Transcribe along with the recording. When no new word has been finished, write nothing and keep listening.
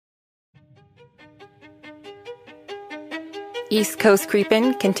East Coast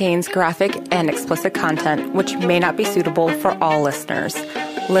Creepin' contains graphic and explicit content which may not be suitable for all listeners.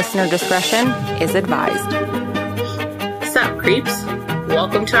 Listener discretion is advised. Sup, creeps?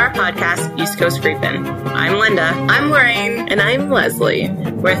 Welcome to our podcast, East Coast Creepin'. I'm Linda. I'm Lorraine. And I'm Leslie.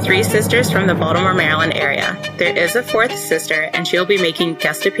 We're three sisters from the Baltimore, Maryland area. There is a fourth sister, and she'll be making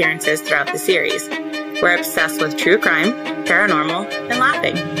guest appearances throughout the series. We're obsessed with true crime, paranormal, and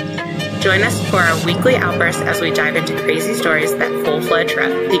laughing. Join us for our weekly outbursts as we dive into crazy stories that full-fledged rep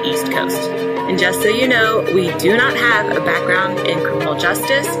the East Coast. And just so you know, we do not have a background in criminal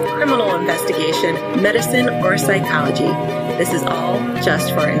justice, criminal investigation, medicine, or psychology. This is all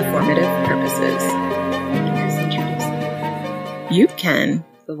just for informative purposes. You can.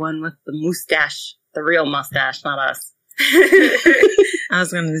 The one with the mustache. The real mustache, not us. I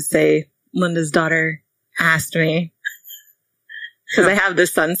was going to say, Linda's daughter asked me, because I have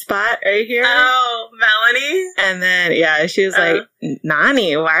this sunspot right here. Oh, Melanie? And then, yeah, she was like,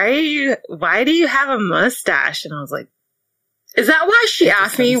 Nani, why do you have a mustache? And I was like, is that why she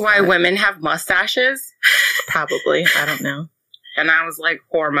asked me why women have mustaches? Probably. I don't know. And I was like,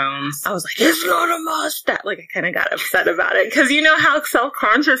 hormones. I was like, it's not a mustache. Like, I kind of got upset about it. Because you know how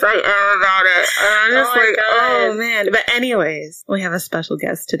self-conscious I am about it. And I'm just oh, man. But anyways, we have a special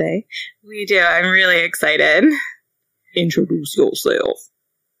guest today. We do. I'm really excited. Introduce yourself.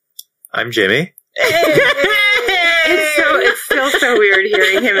 I'm Jimmy. It's still so weird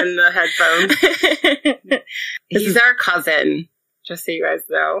hearing him in the headphones. He's our cousin, just so you guys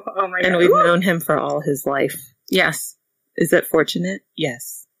know. Oh my god. And we've known him for all his life. Yes. Is it fortunate?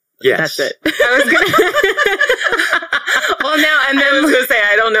 Yes. Yes. That's it. I was gonna well now and then I was gonna say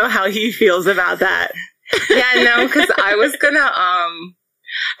I don't know how he feels about that. Yeah, no, because I was gonna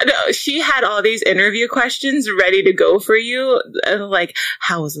no, she had all these interview questions ready to go for you. Like,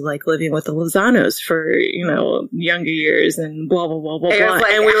 how was it like living with the Lozanos for, younger years and blah, blah, blah, blah, blah. It was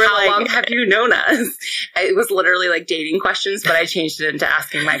like, and we were how like, long have you known us? It was literally like dating questions, but I changed it into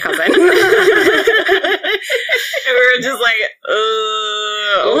asking my cousin. And we were just like,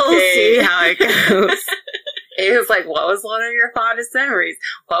 okay. We'll see how it goes. It was like, what was one of your fondest memories?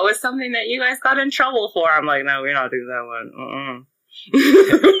 What was something that you guys got in trouble for? I'm like, no, we're not doing that one.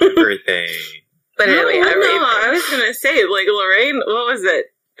 Everything. But anyway, I was gonna say, like, Lorraine, what was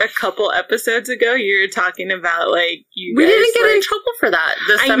it? A couple episodes ago, you were talking about, like, we didn't get in trouble for that.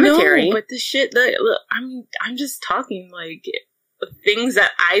 The cemetery. I know, but the shit that, I'm just talking, like, things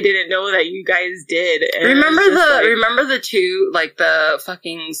that I didn't know that you guys did. And remember the two, like, the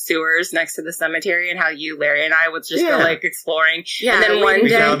fucking sewers next to the cemetery and how you, Larry, and I would just go, like, exploring. Yeah. And then one we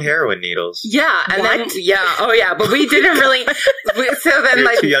day... found heroin needles. Yeah. And then, but we didn't really... so then, You're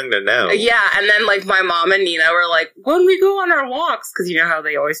like... too young to know. Yeah, and then, like, my mom and Nina were like, when we go on our walks, because you know how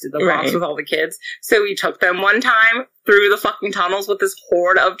they always do the walks with all the kids. So we took them one time through the fucking tunnels with this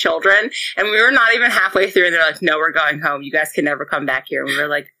horde of children, and we were not even halfway through, and they're like, no, we're going home. You guys can never come back here. And we were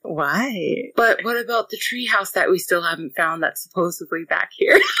like, why? But what about the tree house that we still haven't found that's supposedly back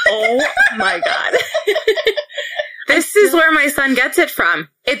here? Oh my god. This is where my son gets it from.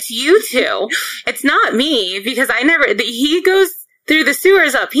 It's you two. It's not me, because he goes through the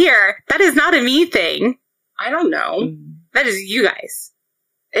sewers up here. That is not a me thing. I don't know. That is you guys.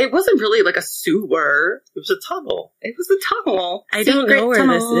 It wasn't really like a sewer. It was a tunnel. It was a tunnel. I don't know where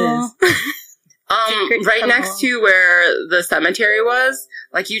this is. Right next to where the cemetery was,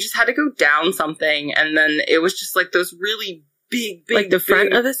 like, you just had to go down something, and then it was just like those really big, like the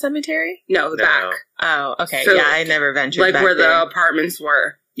front of the cemetery? No, the back. Oh, okay. So, yeah, I never ventured like back where there. the apartments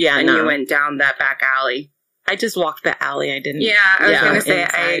were. Yeah, and you went down that back alley. I just walked the alley. I didn't. Yeah, I was gonna say,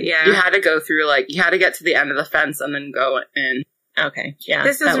 inside. you had to go through, like, you had to get to the end of the fence and then go in. Okay, yeah.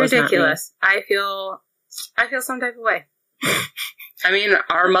 This is ridiculous. I feel some type of way. I mean,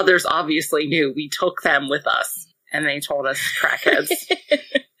 our mothers obviously knew. We took them with us, and they told us crackheads.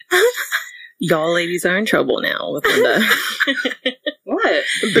 Y'all ladies are in trouble now with Linda. What?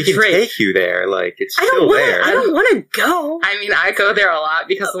 We can take you there. Like, it's still there. I don't want to go. I mean, I go there a lot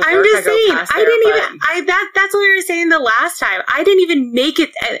because of work. I'm just saying, that's what we were saying the last time. I didn't even make it.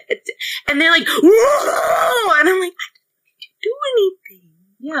 And they're like, whoa! And I'm like, I didn't do anything.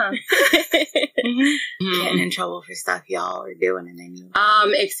 Yeah. Getting in trouble for stuff y'all are doing and then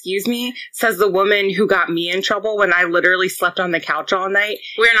excuse me, says the woman who got me in trouble when I literally slept on the couch all night.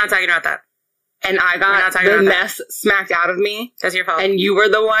 We're not talking about that. And I got the mess smacked out of me. That's your fault. And you were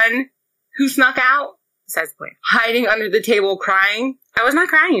the one who snuck out. Besides the point. Hiding under the table crying. I was not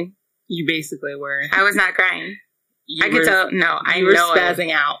crying. You basically were. I was not crying. I could tell. No, I know. You were spazzing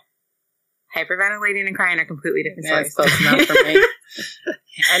out. Hyperventilating and crying are completely different That's stories. close enough for me.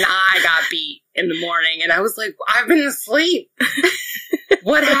 And I got beat in the morning, and I was like, I've been asleep.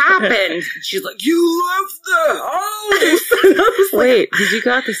 What happened? She's like, you left the house. And I was like, Wait, did you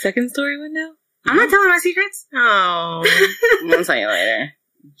go out the second story window? I'm not telling my secrets. Oh. I'll tell you later.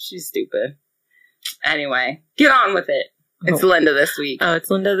 She's stupid. Anyway, get on with it. It's Linda this week. Oh, it's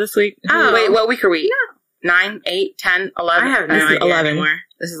Linda this week? Oh. Wait, what week are we? 9, 8, 10, 11? I have no This is idea 11. anymore.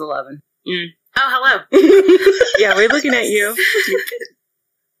 This is 11. Oh, hello. Yeah, we're looking at you.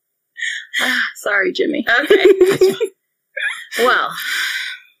 Sorry, Jimmy. Okay. Well.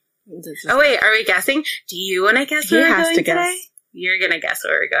 Oh, wait, are we guessing? Do you want to guess He where we're has going to guess. today? You're going to guess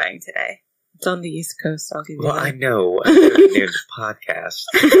where we're going today. It's on the East Coast. I'll give you Well, that. I know. I'm near the podcast.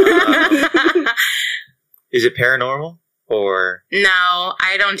 Is it paranormal or? No,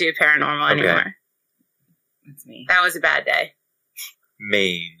 I don't do paranormal Okay. anymore. That's me. That was a bad day.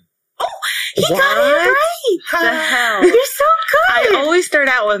 Maine. He got it right! The hell? You're so good! I always start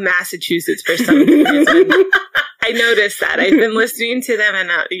out with Massachusetts for some reason. I noticed that. I've been listening to them, and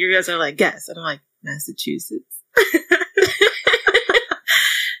you guys are like, guess. And I'm like, Massachusetts.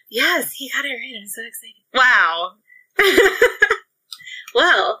 Yes, he got it right. I'm so excited. Wow.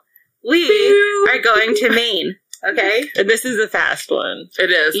 Well, we are going to Maine, okay? And this is a fast one.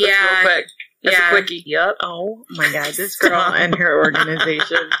 It is. That's Yeah. real quick. That's Yeah. a quickie. Yep. Oh my God, this girl and her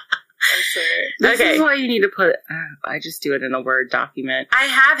organization. I swear. This Okay. is why you need to put I just do it in a Word document. I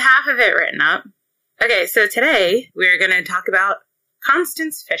have half of it written up. Okay, so today we're going to talk about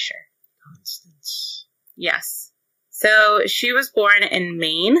Constance Fisher. Constance. Yes. So she was born in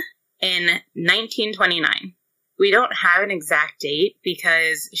Maine in 1929. We don't have an exact date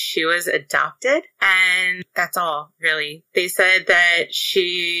because she was adopted, and that's all, really. They said that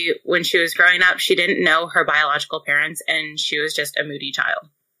when she was growing up, she didn't know her biological parents, and she was just a moody child,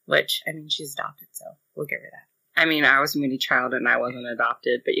 which, I mean, she's adopted, so we'll give her that. I mean, I was a moody child and I wasn't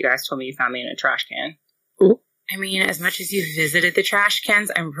adopted, but you guys told me you found me in a trash can. I mean, as much as you visited the trash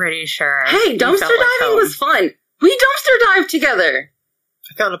cans, I'm pretty sure. Hey, you dumpster felt like diving home. was fun. We dumpster dived together.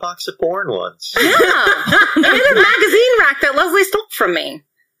 I found a box of porn once. Yeah. And a magazine rack that Leslie stole from me.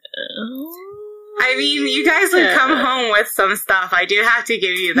 I mean, you guys would come home with some stuff. I do have to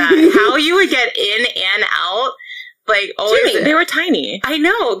give you that. How you would get in and out, like always. Jimmy, they were tiny. I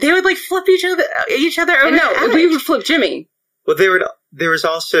know they would like flip each other over. No, the we edge. would flip Jimmy. Well, there was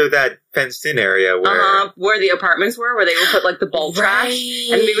also that fenced-in area Where the apartments were, where they would put like the bulk trash,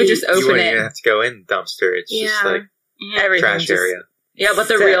 and we would just you open wouldn't it. even have to go in the dumpster. It's just like Everything trash just- area. Yeah, but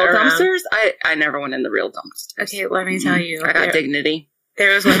the sit real around. dumpsters, I never went in the real dumpsters. Okay, let me tell you. I got dignity.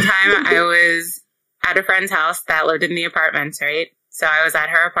 There was one time I was at a friend's house that lived in the apartments, right? So I was at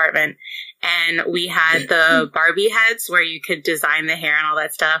her apartment, and we had the Barbie heads where you could design the hair and all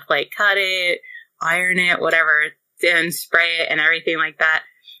that stuff, like cut it, iron it, whatever, and spray it and everything like that.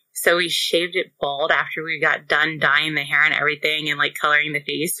 So we shaved it bald after we got done dyeing the hair and everything and like coloring the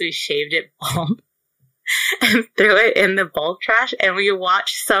face. We shaved it bald and threw it in the bulk trash, and we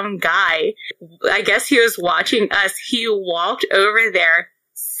watched some guy, I guess he was watching us, he walked over there,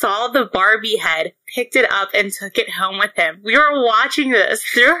 saw the Barbie head, picked it up, and took it home with him. We were watching this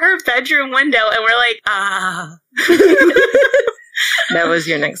through her bedroom window, and we're like, That was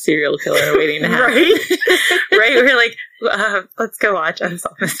your next serial killer waiting to happen. right? Right? We were like, let's go watch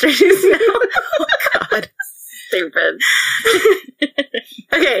Unsolved Mysteries now. Oh, God. Stupid.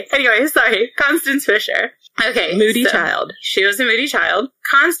 Okay, anyway, sorry. Constance Fisher. Okay. Moody so child. She was a moody child.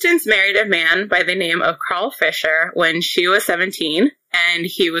 Constance married a man by the name of Carl Fisher when she was 17 and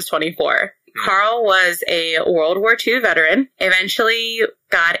he was 24. Carl was a World War II veteran, eventually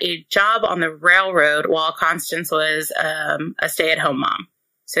got a job on the railroad while Constance was a stay-at-home mom.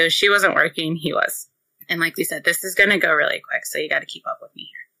 So she wasn't working, he was. And like we said, this is going to go really quick, so you got to keep up with me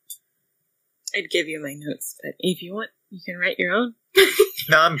here. I'd give you my notes, but if you want, you can write your own.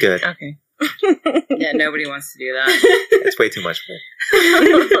 No, I'm good. Okay. Yeah, nobody wants to do that. It's way too much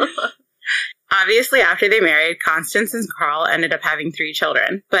work. Obviously, after they married, Constance and Carl ended up having 3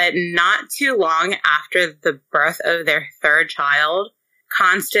 children. But not too long after the birth of their 3rd child,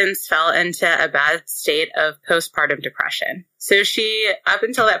 Constance fell into a bad state of postpartum depression. So up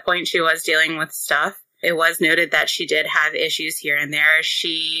until that point, she was dealing with stuff. It was noted that she did have issues here and there.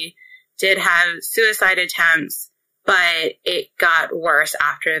 She did have suicide attempts, but it got worse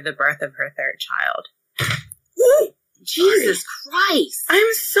after the birth of her 3rd child. Jesus Christ.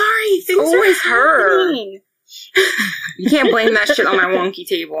 I'm sorry. Things Always are her. happening. You can't blame that shit on my wonky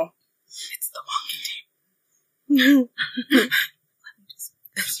table. It's the wonky table.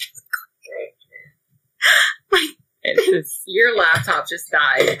 Your laptop just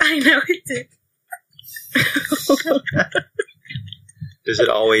died. I know it did. Does it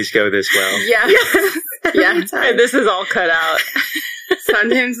always go this well? Yeah. Yeah. And this is all cut out.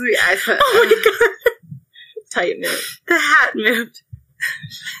 Sometimes Oh my god. Tighten it. The hat moved.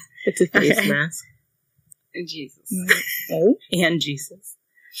 It's a face Okay. mask. Jesus. And Jesus.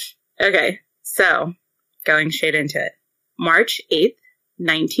 Okay, so going straight into it. March 8th,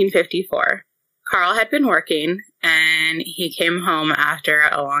 1954. Carl had been working and he came home after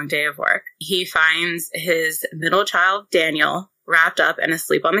a long day of work. He finds his middle child, Daniel, wrapped up and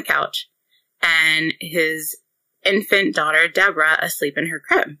asleep on the couch, and his infant daughter, Deborah, asleep in her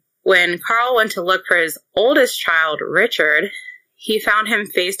crib. When Carl went to look for his oldest child, Richard, he found him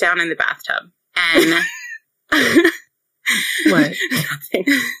face down in the bathtub. And What? nothing.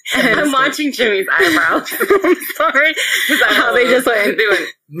 I'm watching Jimmy's eyebrows. I'm sorry. Is that how they just went doing?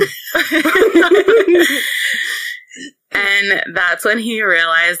 And that's when he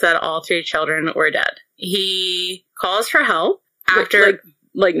realized that all three children were dead. He calls for help after.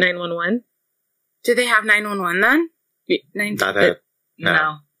 Like 911? Did they have 911 then? Not a,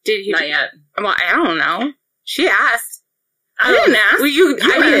 No. Did he? Not yet. Well, I don't know. She asked. I didn't ask. Well,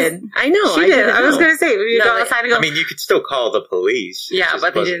 I did. I know. She I did. didn't I was know. going to say, we No, go they- outside and go, I mean, you could still call the police. It Yeah, just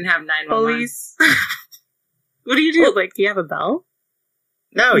but they wasn't- didn't have 911. Police. what do you do? Like, do you have a bell?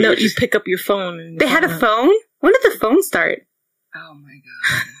 No, No, you you just, pick up your phone. And They had a phone? When did the phone start? Oh my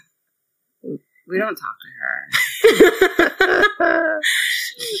god. We don't talk to her.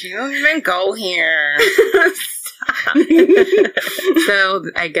 You don't even go here. So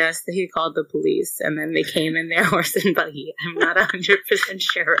I guess that he called the police and then they came in their horse and buggy. I'm not 100%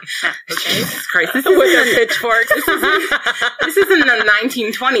 sure right now. Okay. Jesus Christ. This With is their in, pitchforks. this is in the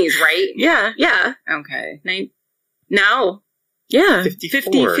 1920s, right? Yeah. Yeah. Okay. No. Yeah.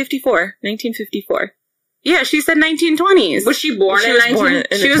 54. 54. 1954. Yeah, she said 1920s. Was she born She in was 19... born in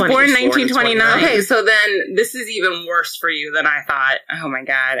She the was 20s. born in Born in 1929. Okay, so then this is even worse for you than I thought. Oh my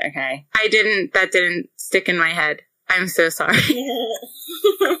god, okay. That didn't stick in my head. I'm so sorry.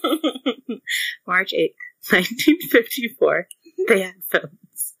 March 8th, 1954. They had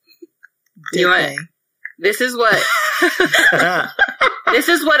phones. You want, this is what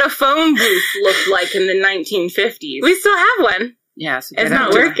a phone booth looked like in the 1950s. We still have one. Yeah, so It's get not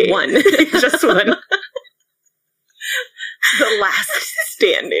out. working. One. Just one. The last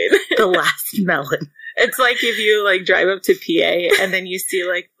standing. The last melon. It's like if you like drive up to PA and then you see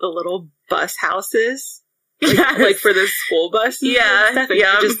like the little bus houses, like for the school buses. Yeah, and stuff, and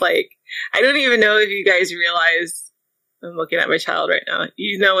yeah. you're just like, I don't even know if you guys realize. I'm looking at my child right now.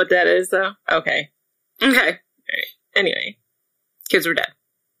 You know what that is, though. Okay. Okay. Anyway, Kids were dead.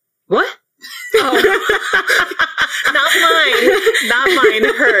 what? Oh. Not mine.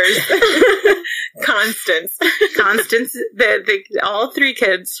 Hers. Constance. Constance, all three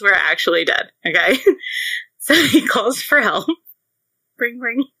kids were actually dead. Okay. So he calls for help. Ring,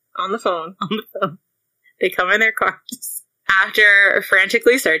 ring. On the phone. On the phone. They come in their cars. After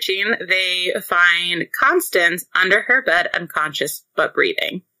frantically searching, they find Constance under her bed, unconscious but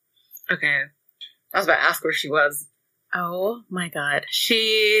breathing. Okay. I was about to ask where she was. Oh my god.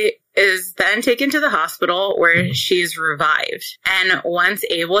 She is then taken to the hospital where she's revived. And once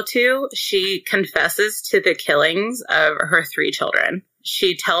able to, she confesses to the killings of her three children.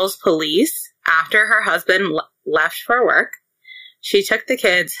 She tells police after her husband left for work, she took the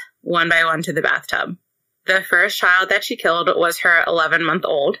kids one by one to the bathtub. The first child that she killed was her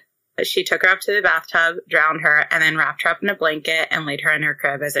 11-month-old. She took her up to the bathtub, drowned her, and then wrapped her up in a blanket and laid her in her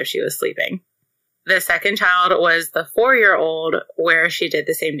crib as if she was sleeping. The second child was the 4-year-old, where she did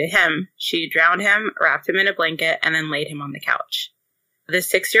the same to him. She drowned him, wrapped him in a blanket, and then laid him on the couch. The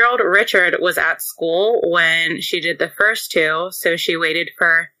 6-year-old Richard was at school when she did the first two, so she waited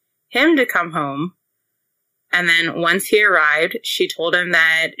for him to come home. And then once he arrived, she told him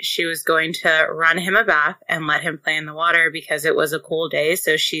that she was going to run him a bath and let him play in the water because it was a cool day,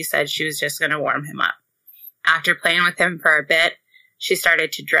 so she said she was just going to warm him up. After playing with him for a bit, she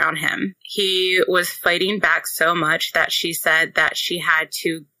started to drown him. He was fighting back so much that she said that she had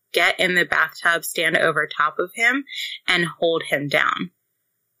to get in the bathtub, stand over top of him, and hold him down.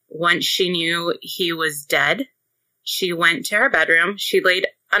 Once she knew he was dead, she went to her bedroom. She laid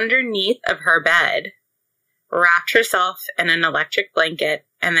underneath of her bed, wrapped herself in an electric blanket,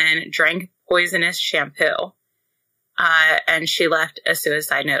 and then drank poisonous shampoo. And she left a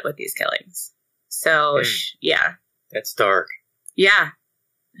suicide note with these killings. So, yeah. That's dark. Yeah.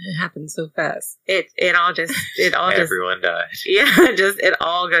 It happened so fast. It all just Everyone died. yeah, it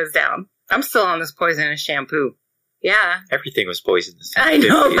all goes down. I'm still on this poisonous shampoo. Yeah. Everything was poisonous. in I the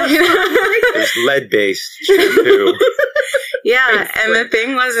know. 50s. It was lead-based shampoo. Yeah, and the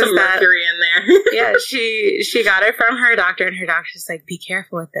thing was is Some that mercury in there. yeah, she got it from her doctor, and her doctor's like, "Be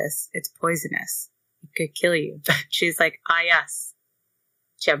careful with this. It's poisonous. It could kill you." She's like, "Ah, yes,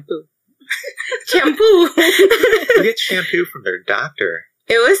 shampoo, shampoo." You get shampoo from their doctor.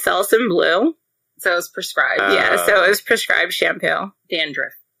 It was Selsun Blue. So it was prescribed. Yeah, so it was prescribed shampoo.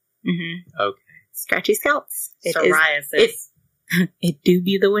 Dandruff. Mm-hmm. Okay. Scratchy scalps. Psoriasis. It do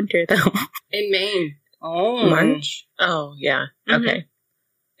be the winter though. In Maine. Oh. March? Oh, yeah. Mhm. Okay.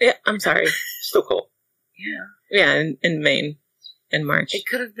 Yeah, I'm sorry. Still cold. Yeah. Yeah, in Maine. In March. It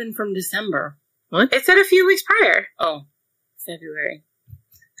could have been from December. It said a few weeks prior. Oh. February.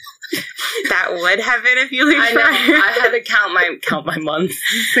 That would have been a few weeks I know. prior. I had to count my months.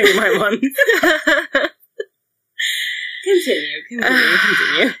 Say my months.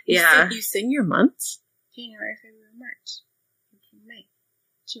 Continue. Yeah. You sing your months? January, February, March, April, May,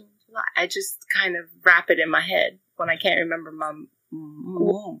 June, July. I just kind of wrap it in my head when I can't remember my.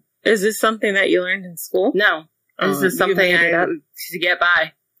 Is this something that you learned in school? No, this Oh, is something you made it I up? to get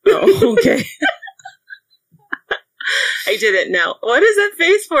by. Oh, okay. I didn't know. What is that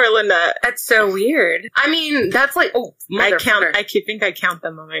face for, Linda? That's so weird. I mean, that's like I count. motherfucker. I think I count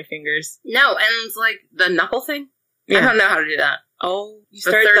them on my fingers. No, and it's like the knuckle thing. I Yeah. don't know how to do that. Oh, you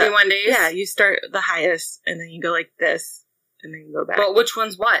For start 31 days. Yeah, you start the highest, and then you go like this, and then you go back. But which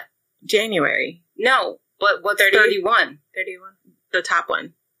one's what? January No, but what's 30? 31? 31, the top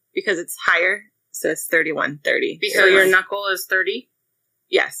one, because it's higher, so it's 31, 30. Because So your knuckle is 30.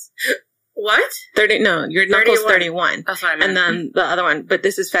 yes, What? 30. No, your knuckle's 31. 31, That's what I meant. and then the other one. But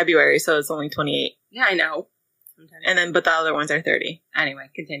this is February, so it's only 28. yeah, I know. And then, but the other ones are 30. Anyway,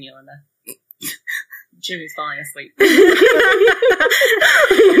 continue, Linda. Jimmy's falling asleep.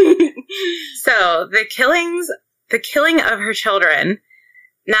 So the killing of her children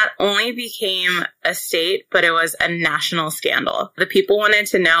not only became a state, but it was a national scandal. The people wanted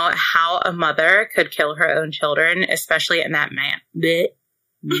to know how a mother could kill her own children, especially in that manner.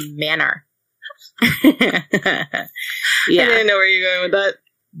 I Yeah, didn't know where you're going with that.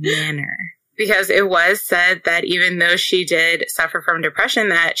 manner. Because it was said that even though she did suffer from depression,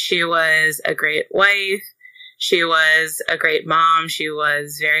 that she was a great wife, she was a great mom, she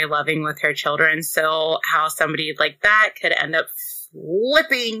was very loving with her children. So how somebody like that could end up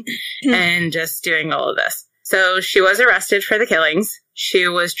flipping and just doing all of this. So she was arrested for the killings. She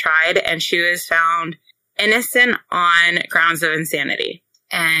was tried and she was found innocent on grounds of insanity.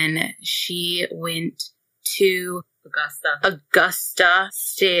 And she went to Augusta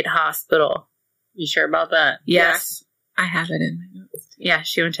State Hospital. You sure about that? Yes. I have it in my notes. Yeah,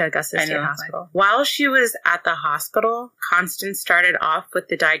 she went to Augusta I State know. Hospital. While she was at the hospital, Constance started off with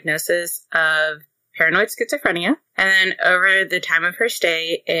the diagnosis of paranoid schizophrenia. And then over the time of her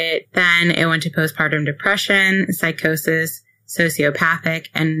stay, it went to postpartum depression, psychosis, sociopathic,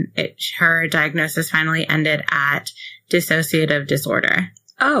 and her diagnosis finally ended at dissociative disorder.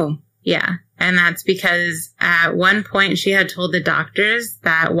 Oh, Yeah. And that's because at one point she had told the doctors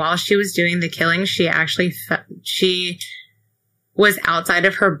that while she was doing the killing, she actually she was outside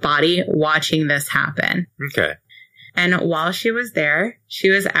of her body watching this happen. Okay. And while she was there, she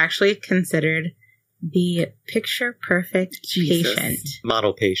was actually considered the picture perfect Jesus. patient.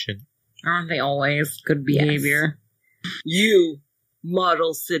 Model patient. Aren't they always good behavior? You,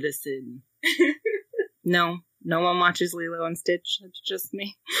 model citizen. No one watches Lilo and Stitch. It's just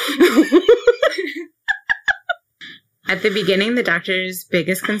me. At the beginning, the doctor's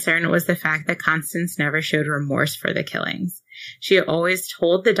biggest concern was the fact that Constance never showed remorse for the killings. She always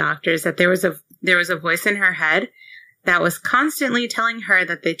told the doctors that there was a voice in her head that was constantly telling her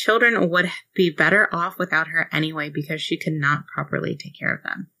that the children would be better off without her anyway because she could not properly take care of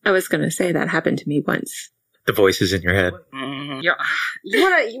them. I was going to say that happened to me once. The voices in your head. Mm-hmm. You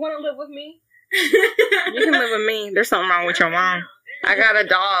wanna live with me? You can live with me. There's something wrong with your mom. I got a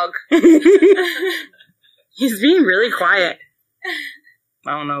dog. He's being really quiet.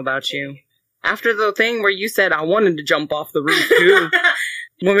 I don't know about you. After the thing where you said I wanted to jump off the roof too,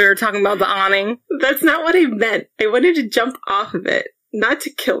 when we were talking about the awning. That's not what I meant. I wanted to jump off of it, not to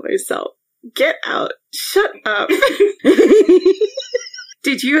kill myself. Get out. Shut up.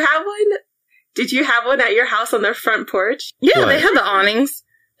 Did you have one? Did you have one at your house on the front porch? Yeah, What? they had the awnings.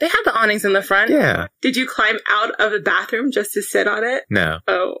 They had the awnings in the front. Yeah. Did you climb out of the bathroom just to sit on it? No.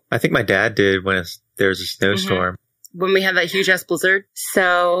 Oh, I think my dad did when there was a snowstorm. When we had that huge ass blizzard.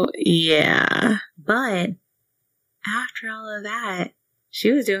 So, yeah. But after all of that,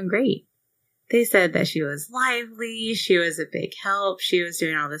 she was doing great. They said that she was lively, she was a big help, she was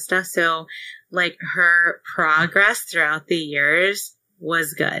doing all this stuff. So, like, her progress throughout the years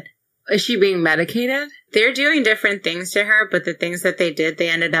was good. Is she being medicated? They're doing different things to her, but the things that they did, they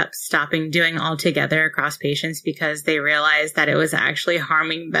ended up stopping doing altogether across patients because they realized that it was actually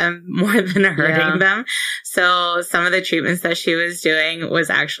harming them more than hurting them. So some of the treatments that she was doing was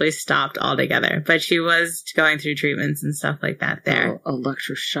actually stopped altogether, but she was going through treatments and stuff like that there.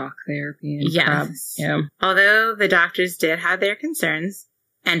 Electroshock therapy. And Yes. Yeah. Although the doctors did have their concerns,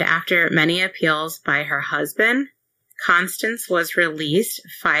 and after many appeals by her husband, Constance was released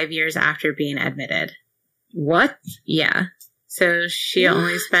 5 years after being admitted. What? Yeah. So she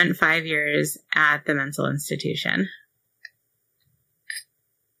only spent 5 years at the mental institution.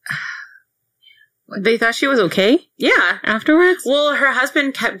 They thought she was okay Yeah. afterwards? Well, her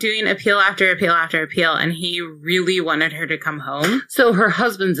husband kept doing appeal after appeal after appeal, and he really wanted her to come home. So her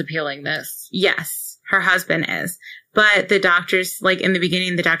husband's appealing this. Yes, her husband is. But the doctors, like, in the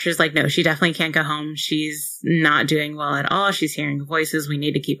beginning, the doctor's like, no, she definitely can't go home. She's not doing well at all. She's hearing voices. We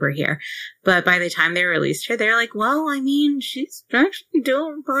need to keep her here. But by the time they released her, they're like, well, I mean, she's actually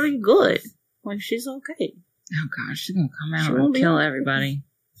doing pretty good. Like, she's okay. Oh gosh, she's gonna come out She and won't be kill okay. everybody.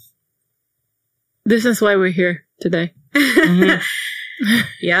 This is why we're here today.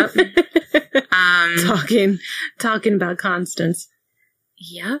 Yep. Talking about Constance.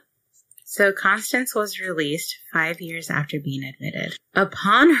 Yep. So Constance was released 5 years after being admitted.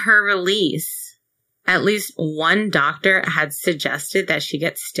 Upon her release, at least one doctor had suggested that she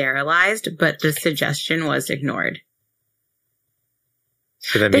get sterilized, but the suggestion was ignored.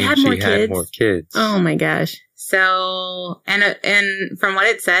 So that They means had she more had kids? more kids. Oh my gosh. So, and from what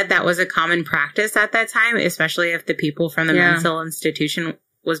it said, that was a common practice at that time, especially if the people from the Yeah. mental institution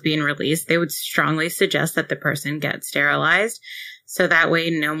was being released. They would strongly suggest that the person get sterilized. So that way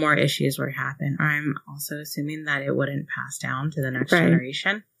no more issues would happen. I'm also assuming that it wouldn't pass down to the next Right.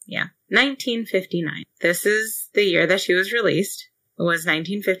 generation. Yeah. 1959. This is the year that she was released. It was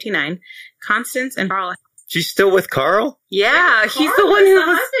 1959. Constance and Carl. She's still with Carl? Yeah, he's the Carl one is who the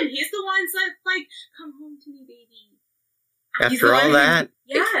was. husband. He's the one that's like, come home to me, baby. He's After the all one that?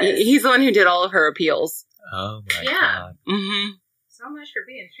 Yes. He's the one who did all of her appeals. Oh my Yeah. God. Mm-hmm. So much for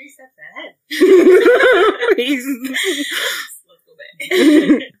being 3 steps ahead.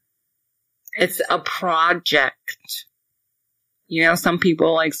 It's a project. You know, some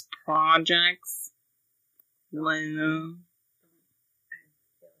people like projects. Well,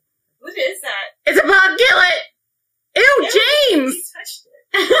 What is that? It's a bug, kill it! Ew, James! He touched it.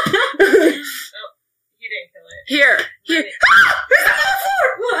 Oh, you didn't kill it. Here. Right. Ah! There's a on the floor!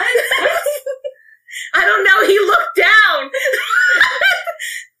 What? I don't know, he looked down!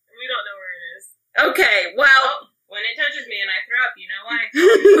 We don't know where it is. Okay, well, When it touches me and I throw up, you know why?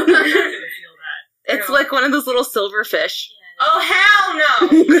 I'm not gonna feel that. it's like one of those little silverfish. oh hell no!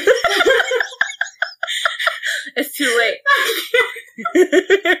 It's too late.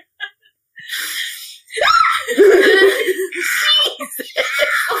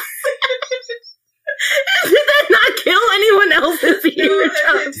 Did that not kill anyone else's ear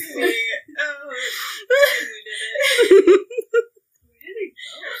drops? We did it. We did it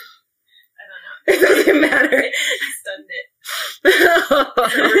go? I don't know. It doesn't matter. He stunned it. So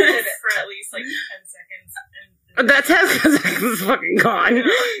we did it for at least like 10 seconds. And That 10 seconds is fucking gone.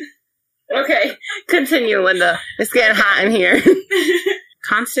 Okay, continue, Linda. It's getting hot in here.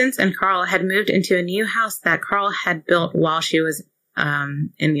 Constance and Carl had moved into a new house that Carl had built while she was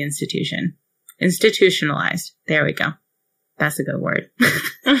in the institution. Institutionalized. There we go. That's a good word.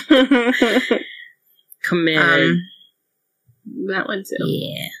 Committed. That one too.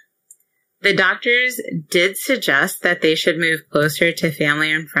 Yeah. The doctors did suggest that they should move closer to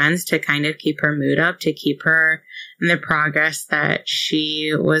family and friends to kind of keep her mood up, to keep her in the progress that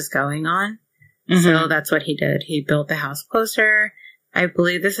she was going on. So that's what he did. He built the house closer. I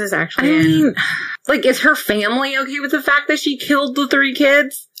believe this is I actually mean, like, is her family okay with the fact that she killed the 3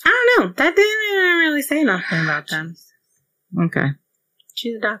 kids? I don't know. That didn't really say nothing about them. Okay.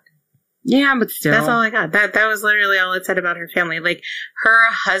 She's a doctor. Yeah, but still. That's all I got. That was literally all it said about her family. Like, her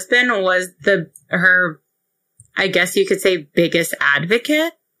husband was her, I guess you could say, biggest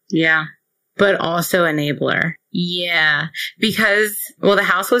advocate, Yeah. but also enabler. Yeah. Because, well, the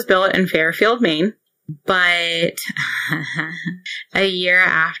house was built in Fairfield, Maine, but a year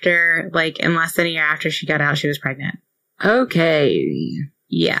after, like, in less than a year after she got out, she was pregnant. Okay.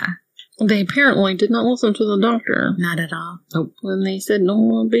 Yeah. They apparently did not listen to the doctor Not at all. when they said no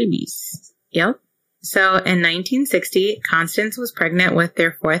more babies. Yep. So in 1960, Constance was pregnant with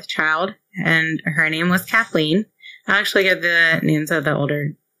their 4th child, and her name was Kathleen. I'll actually get the names of the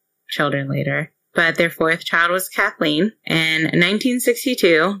older children later. But their fourth child was Kathleen. In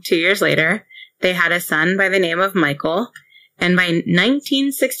 1962, 2 years later, they had a son by the name of Michael. And by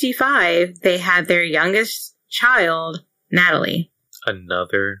 1965, they had their youngest child, Natalie.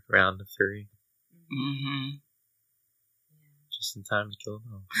 Another round of 3. Mm-hmm. Just in time to kill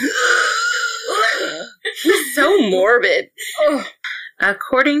them. He's so morbid. Oh.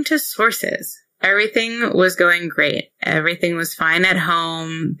 According to sources, everything was going great. Everything was fine at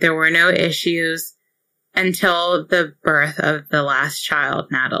home. There were no issues until the birth of the last child,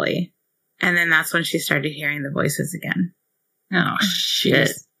 Natalie. And then that's when she started hearing the voices again. Oh,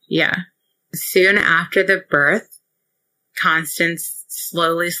 shit. Yeah. Soon after the birth, Constance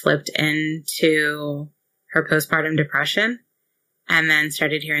slowly slipped into her postpartum depression and then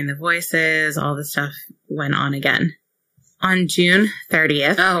started hearing the voices. All the stuff went on again. On June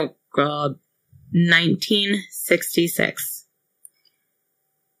 30th, Oh, God. 1966,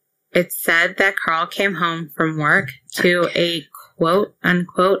 it said that Carl came home from work to a quote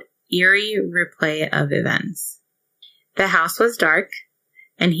unquote eerie replay of events. The house was dark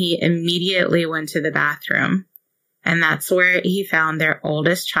and he immediately went to the bathroom, and that's where he found their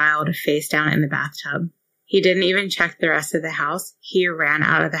oldest child face down in the bathtub. He didn't even check the rest of the house. He ran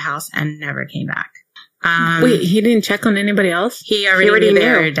out of the house and never came back. Wait, he didn't check on anybody else? He already knew they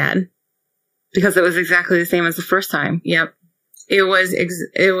were dead. Because it was exactly the same as the first time. Yep. It was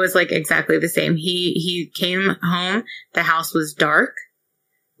like exactly the same. He came home. The house was dark.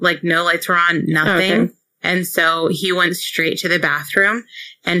 Like no lights were on, nothing. Okay. And so he went straight to the bathroom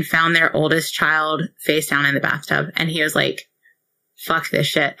and found their oldest child face down in the bathtub. And he was like, fuck this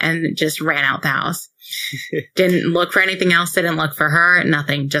shit. And just ran out the house. Didn't look for anything else. Didn't look for her.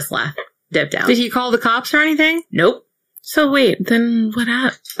 Nothing. Just left. Dipped out. Did he call the cops or anything? Nope. So wait, then what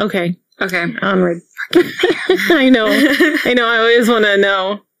happened? Okay. Okay. Onward. I know. I always want to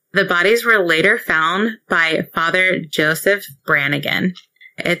know. The bodies were later found by Father Joseph Brannigan.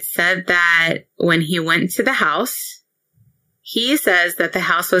 It said that when he went to the house, he says that the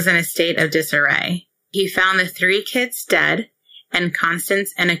house was in a state of disarray. He found the 3 kids dead and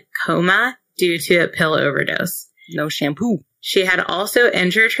Constance in a coma due to a pill overdose. No shampoo. She had also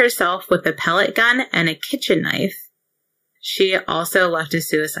injured herself with a pellet gun and a kitchen knife. She also left a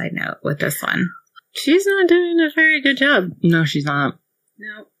suicide note with this one. She's not doing a very good job. No, she's not.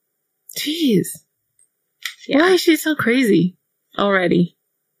 No. Jeez. Yeah. Why is she so crazy already?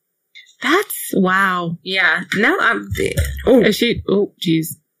 That's, wow. Yeah. No, Is she, oh, jeez.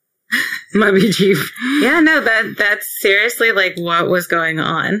 Might be chief. yeah, no, that's seriously like what was going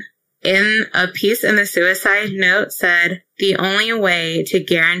on. In a piece in the suicide note said, the only way to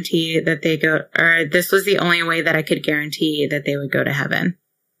guarantee that they go, or this was the only way that I could guarantee that they would go to heaven.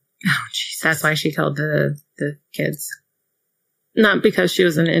 Oh, jeez. That's why she killed the kids. Not because she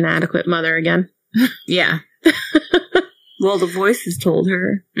was an inadequate mother again. Yeah. Well, the voices told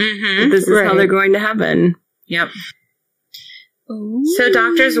her Mm-hmm. this is how Right. they're going to heaven. Yep. So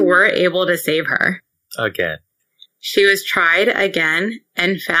doctors were able to save her. Again. She was tried again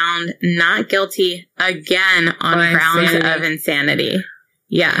and found not guilty again on grounds of insanity.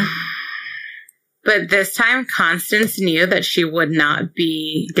 Yeah. But this time, Constance knew that she would not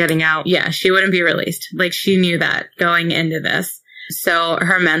be Getting out. Yeah, she wouldn't be released. Like, she knew that going into this. So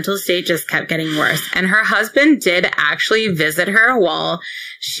her mental state just kept getting worse. And her husband did actually visit her while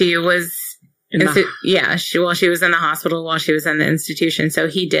she was... she was in the hospital while she was in the institution. So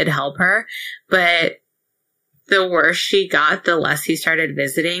he did help her. But the worse she got, the less he started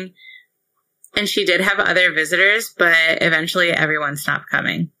visiting. And she did have other visitors, but eventually everyone stopped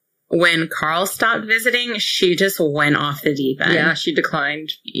coming. When Carl stopped visiting, she just went off the deep end. Yeah, she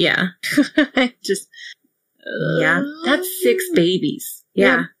declined. Yeah. Just, Yeah. That's 6 babies.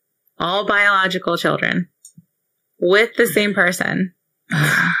 Yeah. All biological children. With the same person.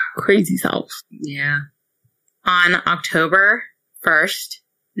 crazy self. Yeah. On October 1st,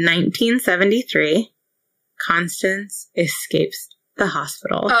 1973, Constance escapes the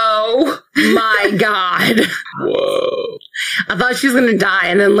hospital. Oh my God. Whoa. I thought she was going to die,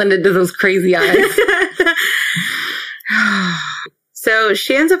 and then Linda did those crazy eyes. So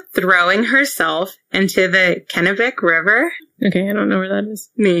she ends up throwing herself into the Kennebec River. Okay, I don't know where that is.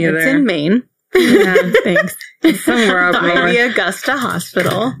 Me It's in Maine. Yeah, thanks. Somewhere up By north. the Augusta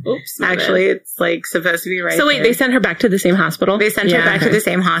Hospital. Oops. my Actually, it's like supposed to be right bad. So wait, there. they sent her back to the same hospital? They sent her Yeah, back okay. to the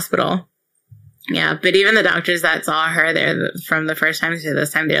same hospital. Yeah, but even the doctors that saw her there from the first time to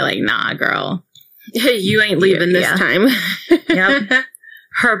this time, they're like, nah, girl. You ain't leaving this Yeah. time. Yep.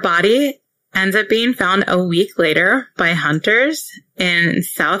 Her body ends up being found a week later by hunters in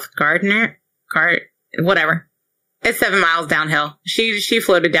South Gardner, whatever. It's 7 miles downhill. She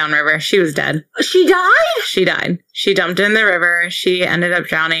floated downriver. She was dead. She died? She died. She jumped in the river. She ended up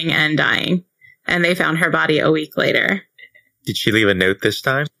drowning and dying. And they found her body a week later. Did she leave a note this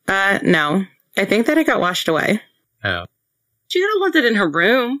time? No. I think that it got washed away. Oh. She could have left it in her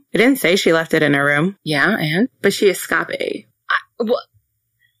room. It didn't say she left it in her room. Yeah, and? But she escaped. What?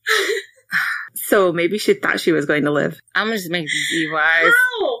 So maybe she thought she was going to live. I'm gonna just make these evil eyes.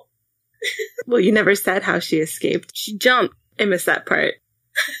 No! Well, you never said how she escaped. She jumped. I missed that part.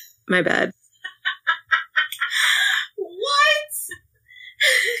 My bad. What?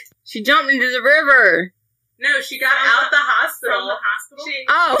 She jumped into the river. No, she got out the hospital. From the hospital?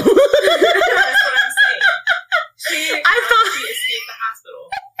 Oh. That's what I'm saying. She escaped the hospital.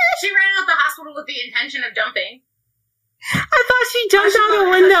 She ran out the hospital with the intention of jumping. I thought she jumped out a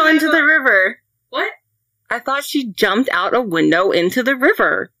window into the river. What? I thought she jumped out a window into the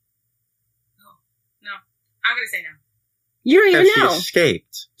river. No. I'm going to say no. You don't even She know.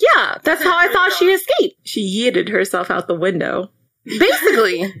 escaped. Yeah, that's how I thought she escaped. She yeeted herself out the window.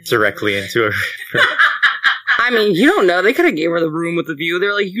 Basically. Directly into her. I mean, you don't know. They could have gave her the room with the view.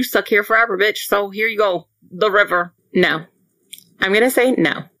 They're like, you stuck here forever, bitch. So here you go. The river. No. I'm going to say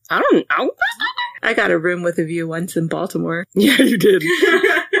no. I don't know. I got a room with a view once in Baltimore. Yeah, you did.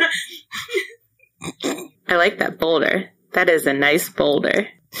 I like that boulder. That is a nice boulder.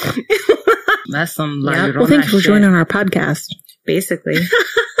 That's some Well, thank you for joining our podcast. Basically.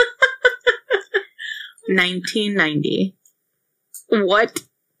 1990. What?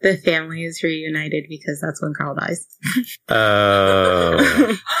 The family is reunited because that's when Carl dies.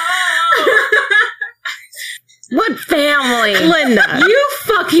 Oh. What family? Linda. You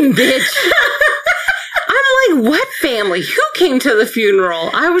fucking bitch. I'm like, what family? Who came to the funeral?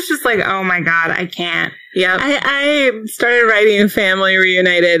 I was just like, oh my God, I can't. Yep. I started writing Family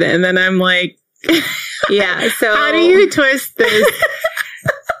Reunited, and then I'm like, Yeah, so. how do you twist this?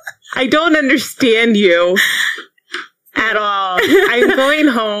 I don't understand you at all. I'm going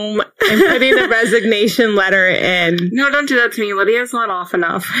home and putting a resignation letter in. No, don't do that to me. Lydia's not off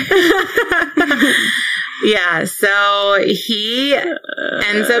enough. Yeah, so he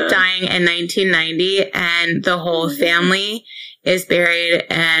ends up dying in 1990, and the whole family is buried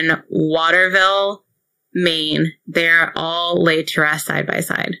in Waterville, Maine. They're all laid to rest side by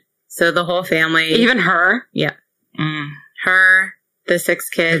side. So the whole family. Even her? Yeah. Her, the 6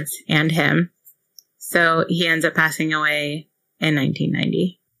 kids, and him. So he ends up passing away in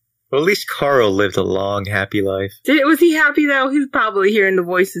 1990. Well, at least Carl lived a long, happy life. Was he happy, though? He's probably hearing the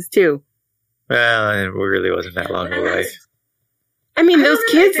voices, too. Well, it really wasn't that long of a life. I mean, those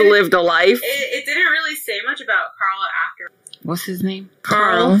kids lived a life. It didn't really say much about Carl after. What's his name?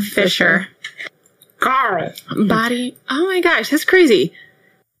 Carl Fisher. Carl. Body. Oh my gosh, that's crazy.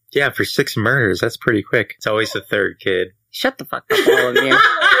 Yeah, for 6 murders, that's pretty quick. It's always the 3rd kid. Shut the fuck up, all of you. Looking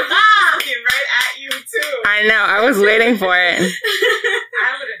right at you, too. I know, I was waiting for it. I wouldn't.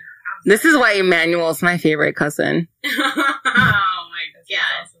 This is why Emmanuel's my favorite cousin. Oh, my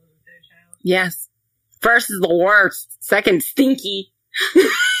God. Yes. First is the worst. Second, stinky. You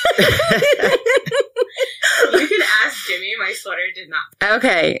can ask Jimmy. My sweater did not.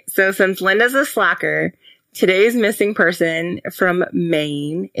 Okay, so since Linda's a slacker, today's missing person from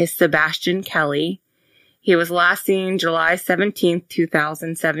Maine is Sebastian Kelly. He was last seen July 17th,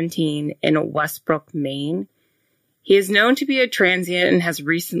 2017 in Westbrook, Maine. He is known to be a transient and has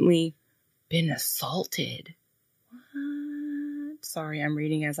recently been assaulted. What? Sorry, I'm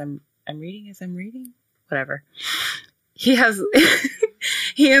reading as I'm reading. Whatever. He has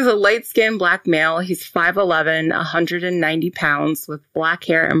a light-skinned black male. He's 5'11", 190 pounds with black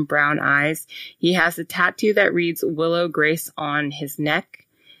hair and brown eyes. He has a tattoo that reads Willow Grace on his neck.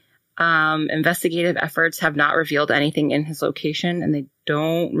 Investigative efforts have not revealed anything in his location, and they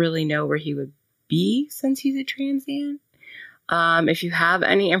don't really know where he would be since he's a transient. If you have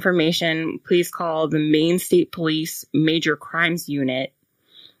any information, please call the Maine State Police Major Crimes Unit.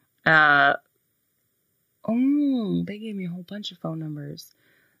 They gave me a whole bunch of phone numbers.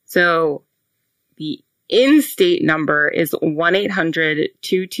 So the in-state number is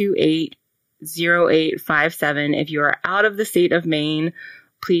 1-800-228-0857. If you are out of the state of Maine,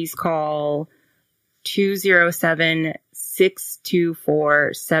 please call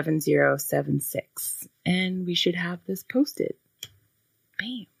 207-624-7076. And we should have this posted.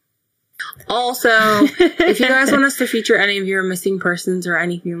 Bam. Also, if you guys want us to feature any of your missing persons or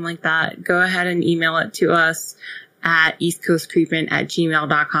anything like that, go ahead and email it to us at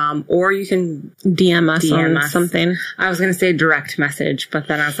eastcoastcreepin@gmail.com, or you can DM us DM on us. something. I was going to say direct message, but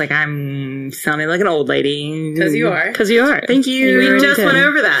then I was like, I'm sounding like an old lady. Because you are. Because you are. Thank you. You We really just did. went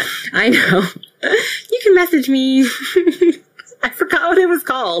over that. I know. You can can message me. I forgot what it was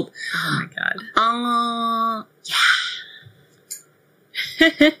called. Oh my god. Yeah.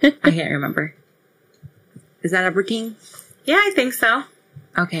 I can't remember. Is that Upper King? Yeah, I think so.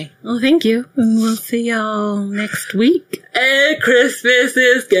 Okay. Well, thank you. We'll see y'all next week. And Christmas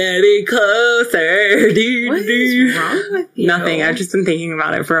is getting closer. What is wrong with you? Nothing. I've just been thinking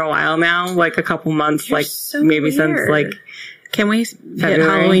about it for a while now, like a couple months, You're like so maybe since weird. like. Can we hit February.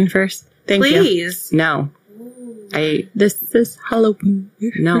 Halloween first? Thank you. Please. No. This is Halloween.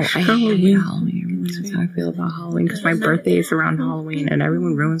 No, I hate Halloween. That's how I feel about Halloween because my birthday is around Halloween and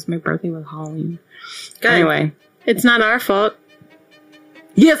everyone ruins my birthday with Halloween. Good. Anyway. It's not our fault.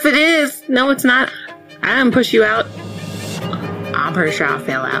 Yes, it is. No, it's not. I didn't push you out. I'm pretty sure I'll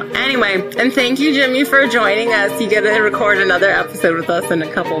fail out. Anyway, and thank you, Jimmy, for joining us. You get to record another episode with us in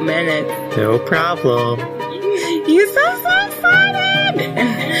a couple minutes. No problem. You're so excited!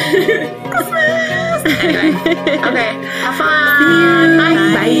 Christmas! Anyway, okay. Have fun! Bye.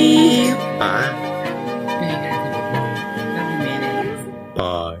 Bye.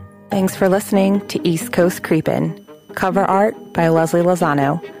 Bye. Thanks for listening to East Coast Creepin'. Cover art by Leslie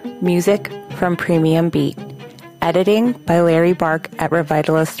Lozano. Music from Premium Beat. Editing by Larry Bark at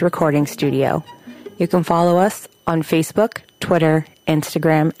Revitalist Recording Studio. You can follow us on Facebook, Twitter,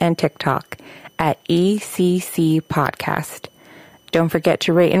 Instagram, and TikTok at ECC Podcast. Don't forget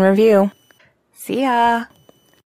to rate and review. See ya!